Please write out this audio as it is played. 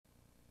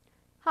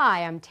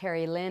Hi, I'm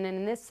Teri Lynne, and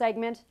in this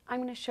segment,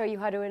 I'm going to show you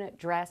how to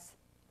address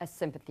a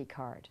sympathy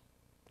card.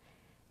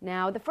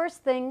 Now, the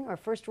first thing, or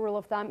first rule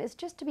of thumb, is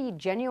just to be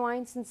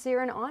genuine, sincere,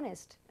 and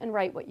honest, and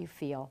write what you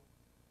feel.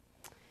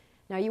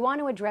 Now, you want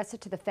to address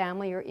it to the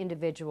family or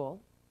individual.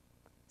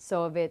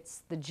 So if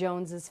it's the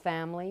Joneses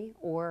family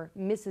or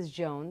Mrs.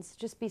 Jones,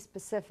 just be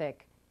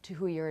specific to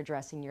who you're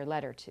addressing your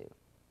letter to.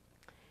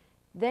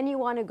 Then you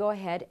want to go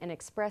ahead and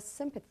express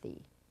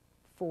sympathy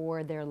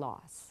for their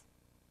loss.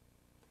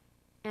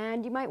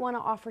 And you might want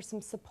to offer some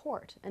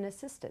support and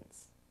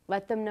assistance.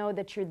 Let them know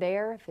that you're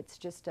there if it's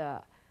just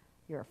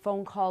you're a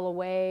phone call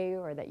away,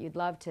 or that you'd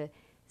love to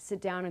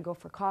sit down and go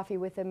for coffee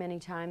with them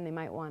anytime they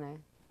might want to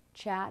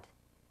chat,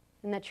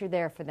 and that you're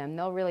there for them.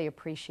 They'll really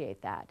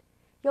appreciate that.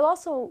 You'll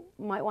also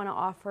might want to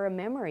offer a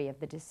memory of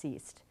the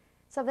deceased,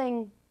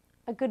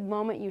 a good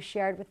moment you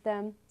shared with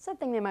them,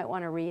 something they might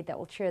want to read that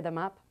will cheer them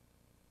up.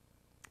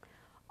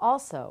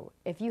 Also,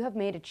 if you have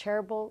made a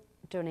charitable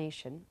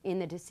donation in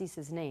the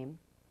deceased's name,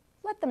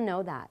 let them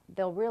know that.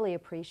 They'll really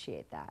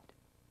appreciate that.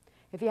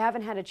 If you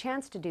haven't had a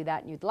chance to do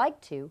that and you'd like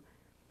to,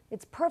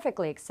 it's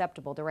perfectly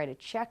acceptable to write a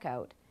check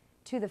out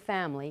to the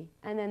family,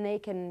 and then they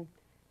can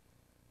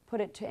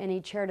put it to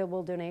any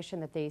charitable donation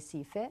that they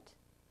see fit.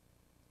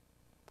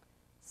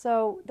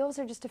 So those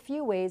are just a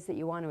few ways that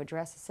you want to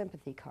address a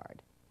sympathy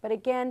card. But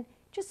again,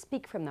 just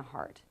speak from the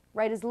heart.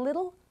 Write as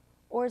little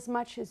or as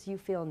much as you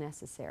feel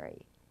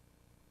necessary.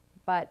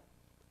 But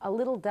a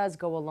little does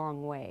go a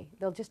long way.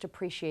 They'll just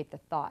appreciate the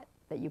thought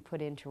that you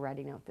put into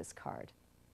writing out this card.